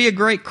there shall be a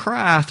great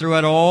cry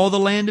throughout all the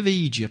land of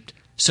Egypt,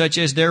 such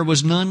as there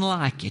was none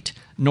like it,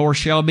 nor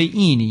shall be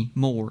any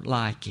more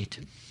like it.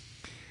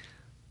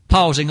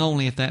 Pausing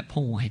only at that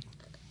point,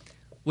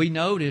 we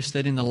notice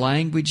that in the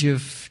language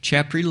of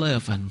chapter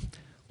 11,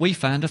 we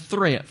find a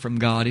threat from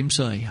God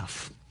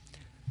Himself.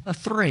 A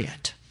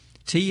threat.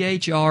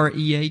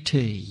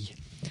 T-H-R-E-A-T.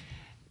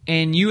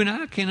 And you and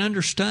I can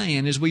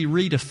understand as we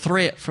read a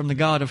threat from the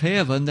God of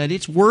heaven that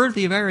it's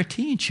worthy of our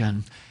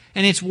attention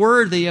and it's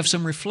worthy of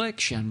some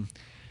reflection.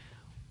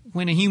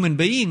 When a human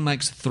being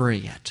makes a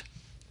threat,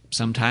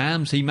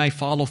 sometimes he may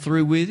follow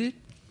through with it,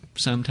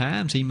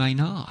 sometimes he may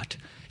not.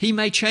 He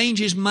may change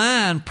his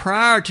mind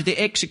prior to the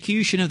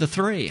execution of the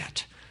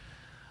threat.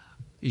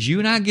 is you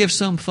and I give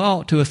some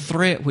thought to a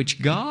threat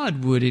which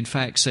God would in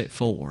fact set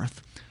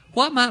forth.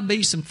 What might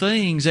be some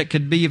things that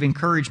could be of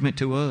encouragement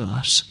to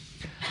us?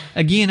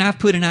 Again, I've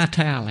put in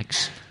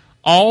italics,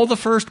 all the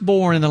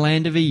firstborn in the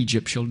land of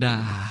Egypt shall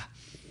die.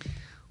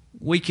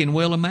 We can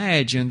well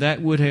imagine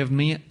that would have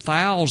meant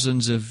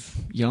thousands of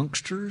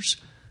youngsters,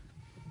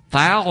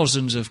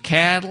 thousands of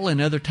cattle and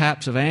other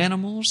types of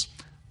animals.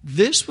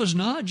 This was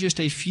not just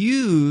a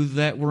few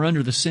that were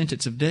under the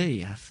sentence of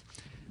death.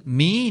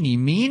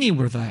 Many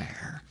were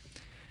there.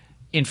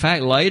 In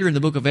fact, later in the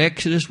book of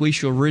Exodus, we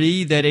shall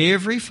read that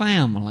every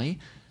family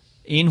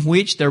in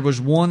which there was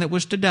one that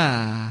was to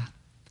die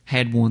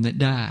had one that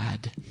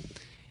died.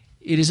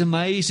 It is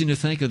amazing to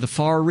think of the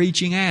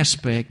far-reaching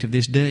aspect of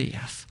this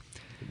death.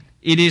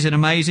 It is an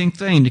amazing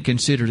thing to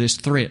consider this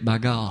threat by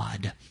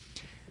God.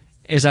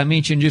 As I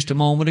mentioned just a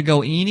moment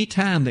ago, any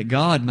time that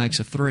God makes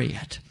a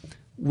threat,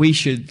 we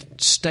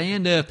should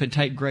stand up and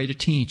take great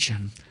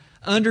attention,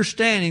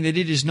 understanding that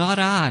it is not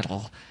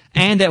idle,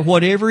 and that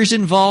whatever is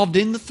involved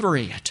in the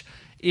threat,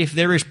 if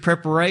there is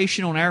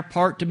preparation on our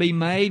part to be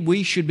made,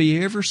 we should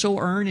be ever so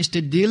earnest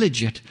and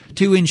diligent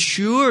to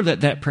ensure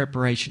that that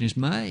preparation is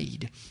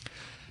made.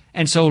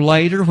 And so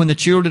later, when the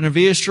children of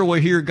Israel will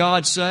hear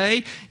God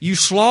say, you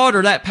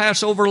slaughter that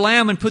Passover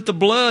lamb and put the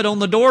blood on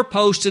the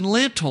doorpost and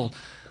lintel,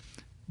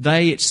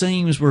 they, it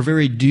seems, were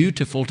very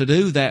dutiful to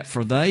do that,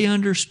 for they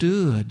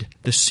understood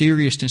the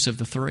seriousness of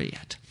the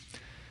threat.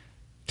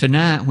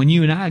 Tonight, when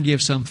you and I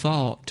give some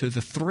thought to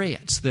the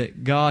threats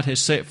that God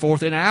has set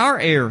forth in our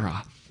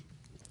era,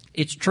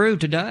 it's true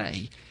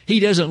today.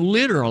 He doesn't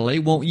literally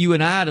want you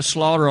and I to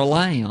slaughter a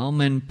lamb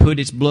and put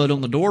its blood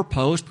on the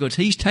doorpost, because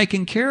He's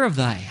taken care of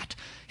that.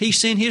 He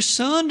sent His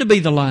Son to be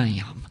the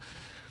lamb.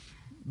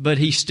 But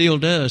He still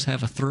does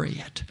have a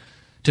threat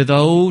to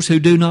those who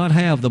do not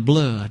have the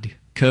blood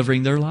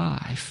covering their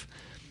life,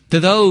 to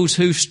those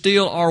who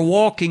still are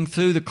walking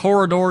through the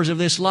corridors of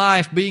this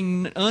life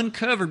being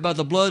uncovered by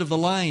the blood of the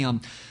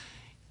Lamb.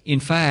 In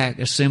fact,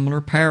 a similar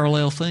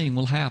parallel thing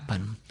will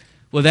happen.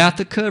 Without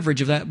the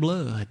coverage of that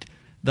blood,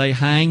 they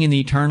hang in the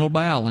eternal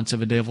balance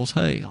of a devil's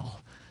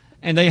hell.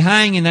 And they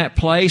hang in that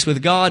place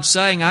with God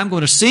saying, I'm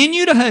going to send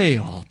you to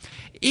hell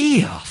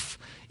if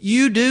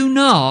you do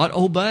not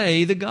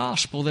obey the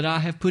gospel that I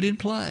have put in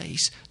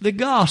place, the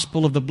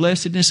gospel of the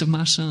blessedness of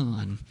my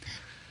Son.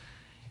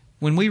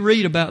 When we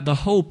read about the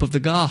hope of the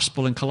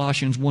gospel in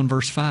Colossians 1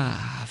 verse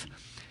 5,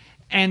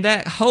 and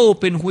that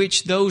hope in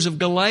which those of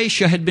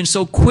Galatia had been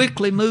so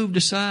quickly moved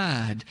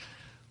aside,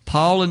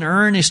 Paul in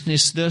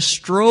earnestness thus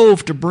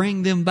strove to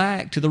bring them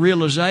back to the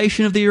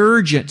realization of the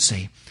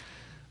urgency,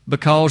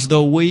 because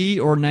though we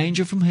or an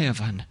angel from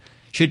heaven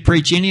should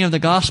preach any of the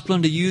gospel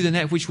unto you than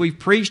that which we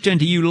preached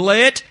unto you,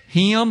 let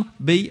him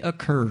be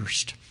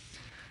accursed.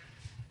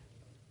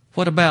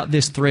 What about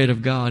this threat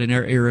of God in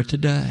our era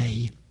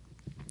today?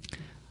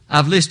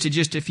 I've listed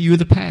just a few of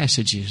the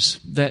passages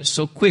that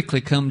so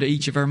quickly come to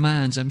each of our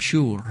minds, I'm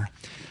sure.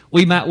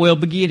 We might well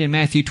begin in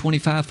Matthew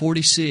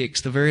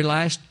 25:46, the very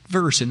last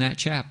verse in that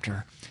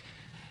chapter.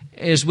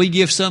 As we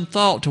give some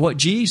thought to what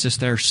Jesus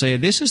there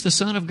said, this is the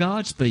Son of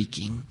God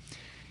speaking.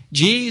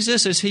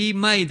 Jesus, as He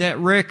made that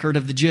record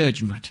of the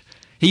judgment,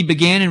 He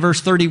began in verse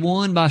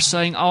 31 by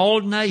saying,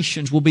 all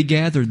nations will be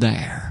gathered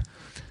there.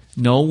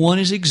 No one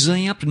is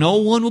exempt, no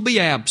one will be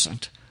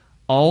absent.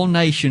 All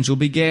nations will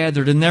be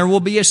gathered, and there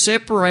will be a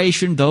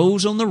separation,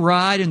 those on the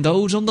right and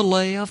those on the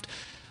left.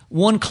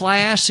 One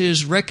class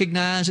is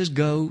recognized as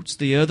goats,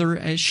 the other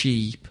as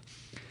sheep.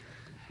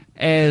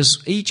 As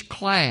each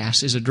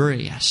class is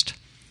addressed,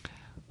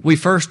 we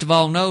first of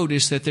all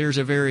notice that there's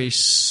a very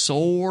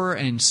sore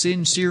and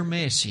sincere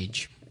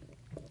message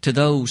to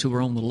those who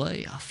are on the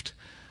left,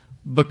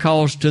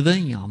 because to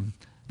them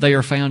they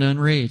are found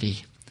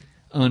unready,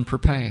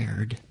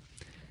 unprepared.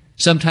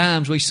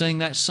 Sometimes we sing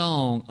that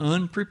song,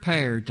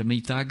 unprepared to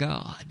meet thy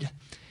God.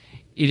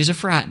 It is a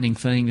frightening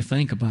thing to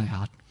think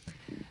about.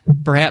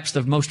 Perhaps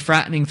the most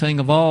frightening thing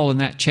of all in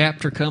that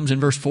chapter comes in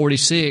verse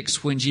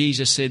 46, when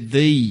Jesus said,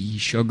 these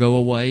shall go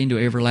away into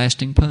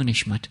everlasting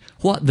punishment.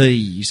 What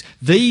these?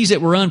 These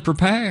that were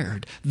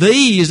unprepared.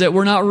 These that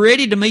were not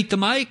ready to meet the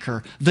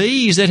Maker.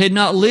 These that had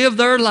not lived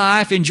their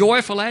life in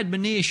joyful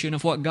admonition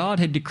of what God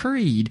had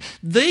decreed.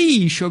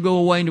 These shall go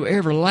away into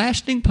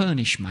everlasting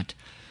punishment.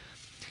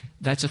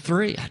 That's a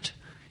threat.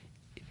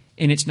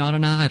 And it's not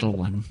an idle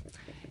one.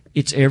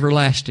 It's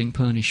everlasting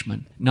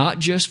punishment. Not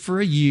just for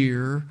a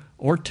year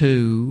or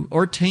 2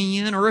 or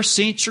 10 or a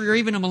century or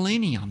even a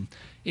millennium.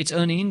 It's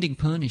unending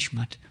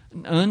punishment.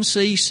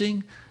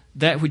 Unceasing,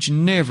 that which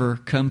never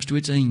comes to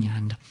its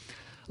end.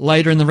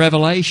 Later in the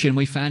Revelation,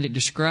 we find it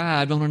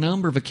described on a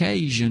number of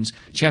occasions,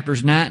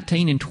 chapters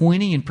 19 and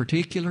 20 in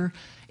particular,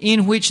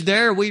 in which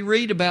there we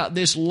read about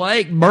this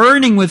lake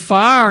burning with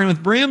fire and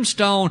with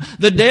brimstone.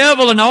 The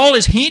devil and all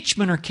his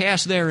henchmen are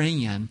cast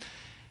therein.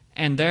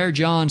 And there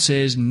John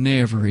says,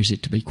 never is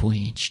it to be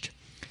quenched.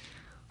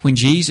 When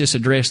Jesus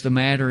addressed the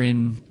matter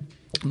in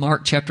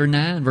Mark chapter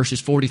 9, verses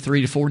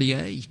 43 to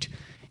 48,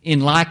 In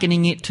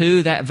likening it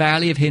to that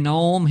valley of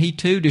Hinnom, he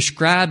too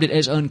described it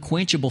as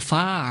unquenchable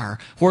fire,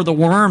 where the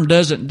worm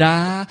doesn't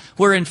die,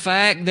 where in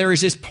fact there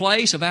is this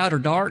place of outer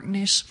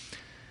darkness.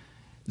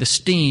 The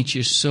stench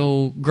is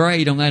so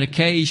great on that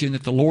occasion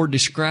that the Lord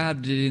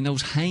described it in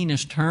those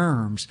heinous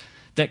terms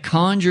that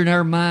conjure in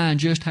our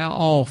mind just how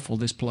awful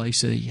this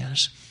place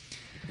is.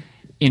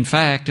 In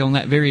fact, on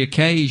that very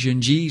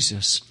occasion,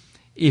 Jesus,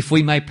 if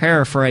we may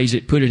paraphrase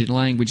it, put it in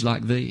language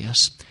like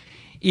this: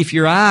 if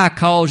your eye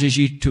causes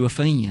you to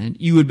offend,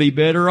 you would be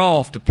better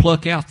off to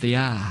pluck out the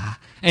eye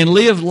and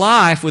live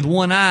life with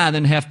one eye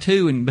than have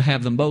two and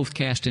have them both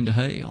cast into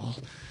hell.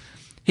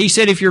 He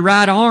said if your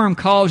right arm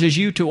causes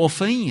you to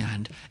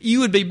offend, you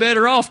would be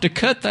better off to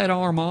cut that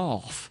arm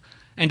off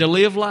and to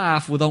live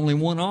life with only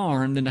one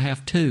arm than to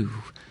have two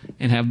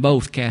and have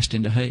both cast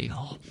into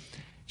hell.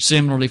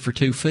 Similarly for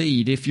 2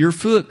 feet, if your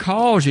foot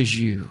causes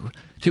you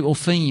to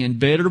offend,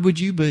 better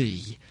would you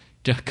be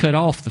to cut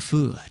off the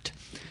foot.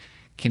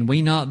 Can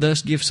we not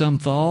thus give some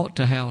thought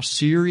to how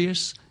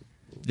serious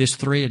this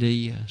threat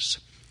is?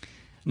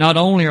 Not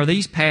only are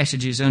these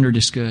passages under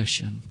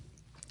discussion,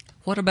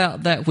 what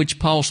about that which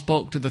Paul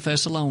spoke to the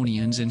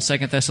Thessalonians in 2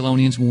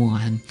 Thessalonians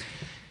 1?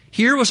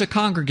 Here was a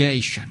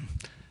congregation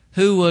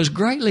who was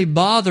greatly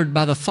bothered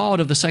by the thought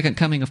of the second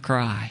coming of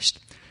Christ.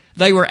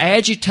 They were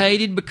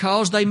agitated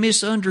because they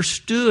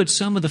misunderstood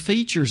some of the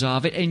features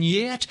of it, and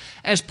yet,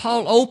 as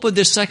Paul opened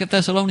this 2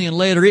 Thessalonian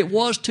letter, it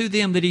was to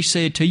them that he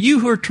said, "To you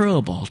who are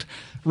troubled,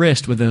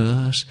 rest with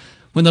us,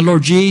 when the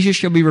Lord Jesus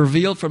shall be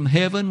revealed from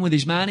heaven with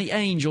his mighty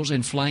angels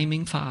in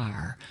flaming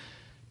fire,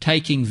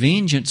 taking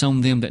vengeance on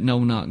them that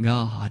know not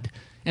God,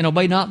 and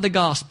obey not the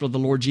gospel of the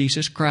Lord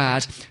Jesus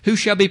Christ, who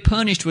shall be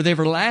punished with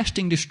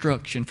everlasting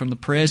destruction from the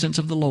presence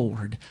of the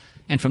Lord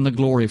and from the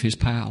glory of his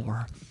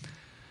power."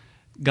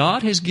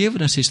 God has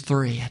given us his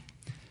threat,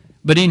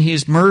 but in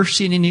his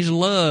mercy and in his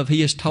love,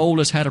 he has told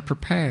us how to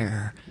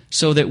prepare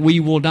so that we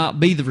will not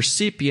be the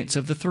recipients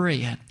of the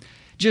threat.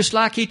 Just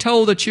like he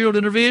told the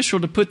children of Israel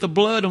to put the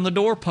blood on the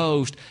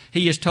doorpost,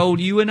 he has told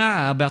you and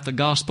I about the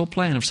gospel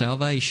plan of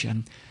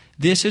salvation.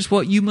 This is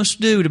what you must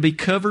do to be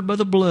covered by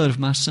the blood of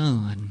my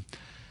Son.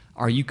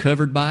 Are you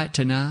covered by it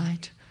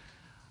tonight?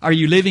 Are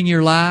you living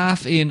your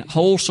life in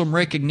wholesome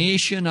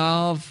recognition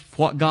of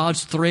what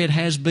God's threat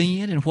has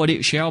been and what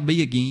it shall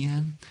be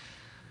again?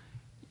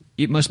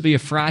 It must be a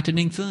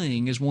frightening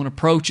thing as one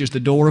approaches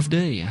the door of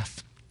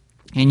death.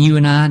 And you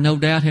and I, no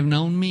doubt, have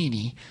known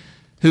many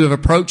who have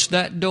approached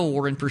that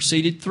door and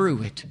proceeded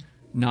through it,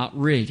 not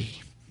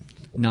ready.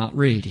 Not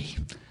ready.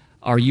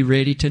 Are you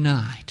ready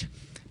tonight?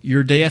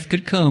 Your death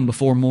could come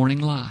before morning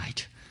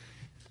light.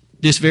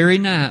 This very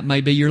night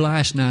may be your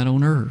last night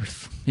on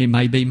earth. It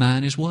may be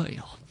mine as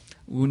well.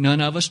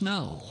 None of us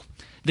know.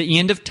 The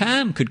end of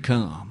time could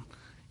come.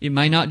 It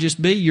may not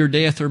just be your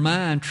death or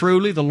mine.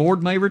 Truly, the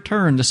Lord may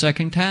return the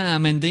second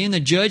time, and then the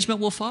judgment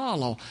will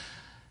follow.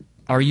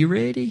 Are you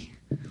ready?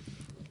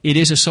 It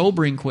is a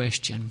sobering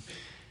question.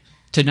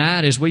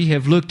 Tonight, as we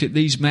have looked at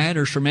these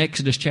matters from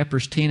Exodus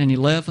chapters 10 and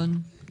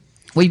 11,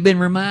 we've been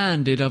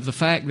reminded of the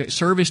fact that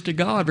service to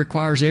God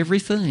requires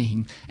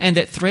everything, and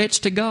that threats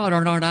to God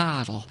are not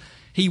idle.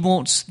 He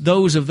wants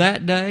those of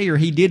that day, or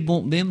he did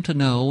want them to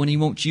know, and he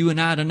wants you and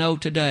I to know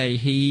today,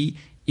 he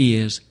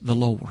is the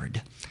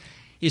Lord.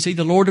 Is he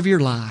the Lord of your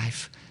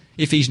life?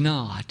 If he's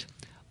not,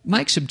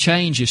 make some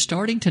changes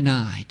starting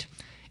tonight.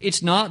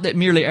 It's not that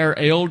merely our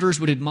elders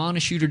would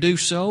admonish you to do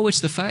so.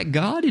 It's the fact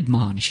God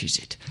admonishes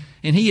it.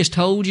 And he has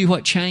told you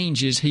what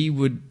changes he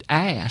would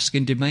ask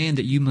and demand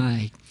that you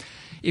make.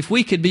 If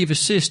we could be of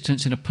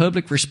assistance in a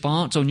public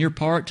response on your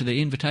part to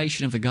the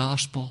invitation of the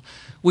gospel,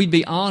 we'd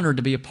be honored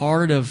to be a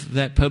part of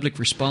that public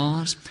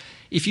response.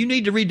 If you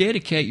need to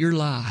rededicate your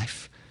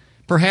life,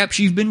 perhaps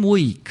you've been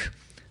weak.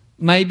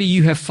 Maybe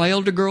you have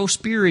failed to grow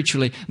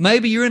spiritually.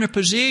 Maybe you're in a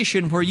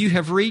position where you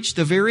have reached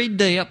the very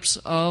depths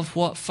of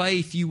what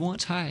faith you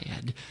once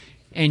had.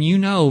 And you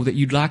know that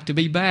you'd like to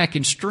be back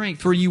in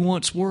strength where you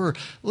once were.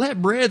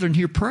 Let brethren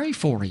here pray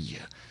for you.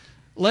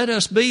 Let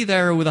us be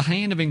there with a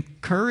hand of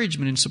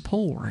encouragement and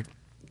support.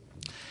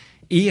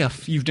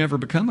 If you've never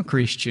become a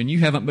Christian, you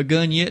haven't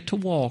begun yet to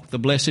walk the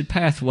blessed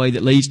pathway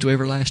that leads to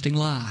everlasting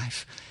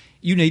life,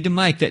 you need to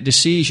make that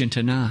decision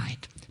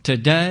tonight.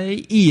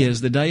 Today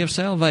is the day of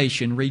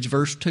salvation, reads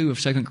verse 2 of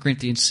 2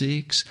 Corinthians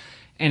 6.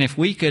 And if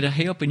we could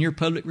help in your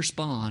public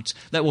response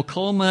that will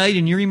culminate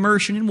in your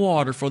immersion in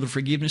water for the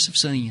forgiveness of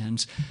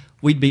sins,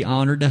 we'd be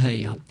honored to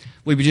help.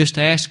 We would just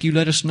ask you,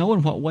 let us know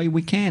in what way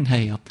we can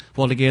help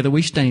while together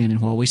we stand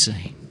and while we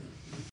sing.